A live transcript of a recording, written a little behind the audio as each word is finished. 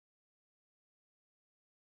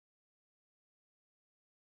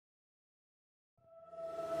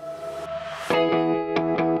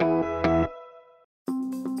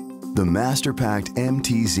The MasterPact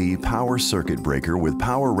MTZ Power Circuit Breaker with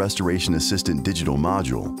Power Restoration Assistant digital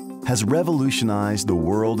module has revolutionized the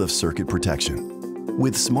world of circuit protection.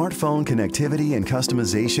 With smartphone connectivity and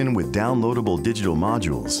customization with downloadable digital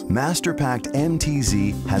modules, MasterPact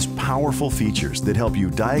MTZ has powerful features that help you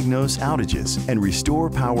diagnose outages and restore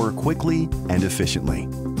power quickly and efficiently.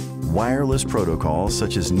 Wireless protocols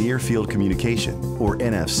such as Near-Field Communication, or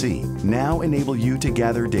NFC, now enable you to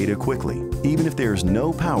gather data quickly, even if there's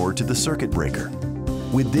no power to the circuit breaker.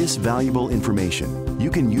 With this valuable information, you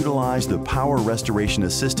can utilize the Power Restoration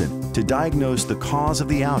Assistant to diagnose the cause of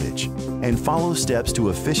the outage and follow steps to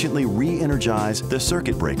efficiently re-energize the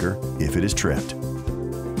circuit breaker if it is tripped.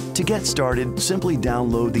 To get started, simply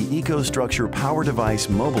download the EcoStruxure Power Device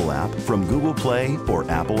mobile app from Google Play or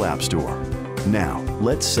Apple App Store. Now,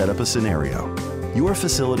 let's set up a scenario. Your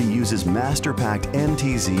facility uses MasterPact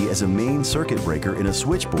MTZ as a main circuit breaker in a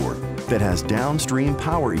switchboard that has downstream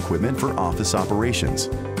power equipment for office operations.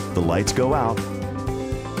 The lights go out,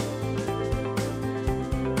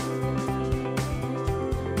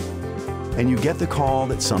 and you get the call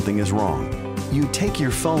that something is wrong. You take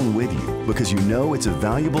your phone with you because you know it's a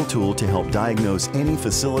valuable tool to help diagnose any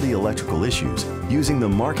facility electrical issues using the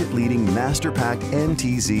market-leading MasterPact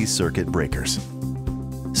MTZ circuit breakers.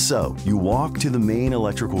 So, you walk to the main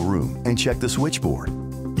electrical room and check the switchboard.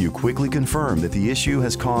 You quickly confirm that the issue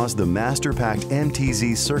has caused the MasterPact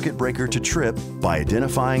MTZ circuit breaker to trip by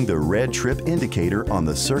identifying the red trip indicator on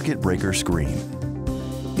the circuit breaker screen.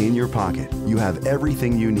 In your pocket, you have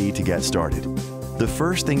everything you need to get started. The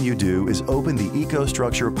first thing you do is open the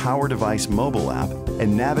EcoStruxure Power Device mobile app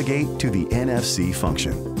and navigate to the NFC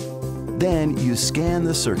function. Then you scan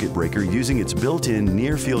the circuit breaker using its built-in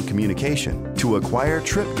near-field communication to acquire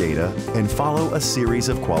trip data and follow a series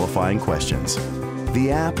of qualifying questions.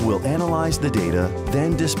 The app will analyze the data,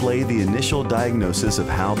 then display the initial diagnosis of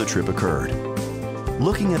how the trip occurred.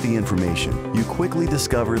 Looking at the information, you quickly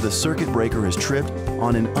discover the circuit breaker is tripped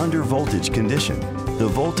on an under-voltage condition. The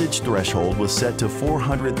voltage threshold was set to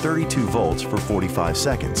 432 volts for 45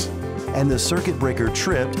 seconds, and the circuit breaker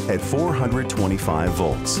tripped at 425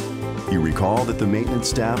 volts. You recall that the maintenance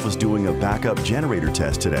staff was doing a backup generator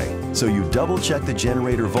test today, so you double-check the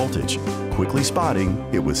generator voltage, quickly spotting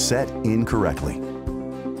it was set incorrectly.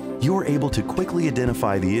 You're able to quickly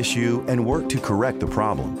identify the issue and work to correct the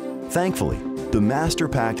problem. Thankfully, the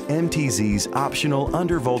MasterPact MTZ's optional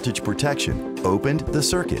under-voltage protection opened the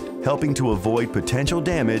circuit, helping to avoid potential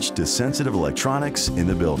damage to sensitive electronics in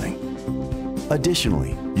the building.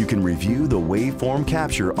 Additionally, you can review the waveform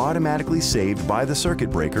capture automatically saved by the circuit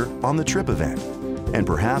breaker on the trip event, and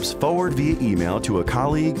perhaps forward via email to a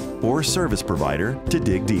colleague or service provider to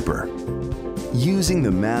dig deeper. Using the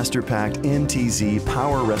MasterPact MTZ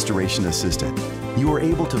Power Restoration Assistant, you are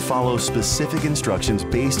able to follow specific instructions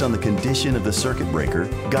based on the condition of the circuit breaker,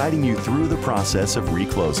 guiding you through the process of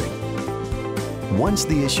reclosing. Once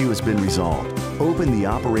the issue has been resolved, open the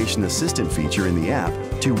Operation Assistant feature in the app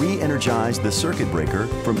to re-energize the circuit breaker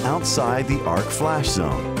from outside the arc flash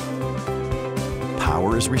zone.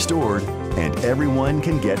 Power is restored, and everyone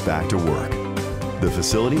can get back to work. The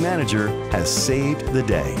facility manager has saved the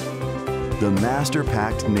day. The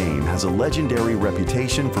MasterPact name has a legendary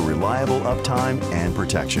reputation for reliable uptime and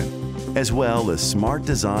protection, as well as smart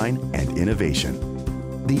design and innovation.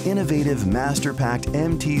 The innovative MasterPact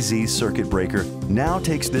MTZ circuit breaker now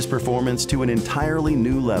takes this performance to an entirely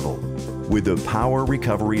new level with the Power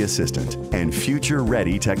Recovery Assistant and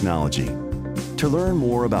future-ready technology. To learn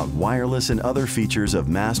more about wireless and other features of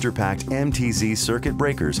MasterPact MTZ circuit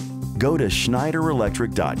breakers, go to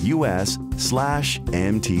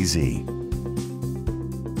schneiderelectric.us/MTZ.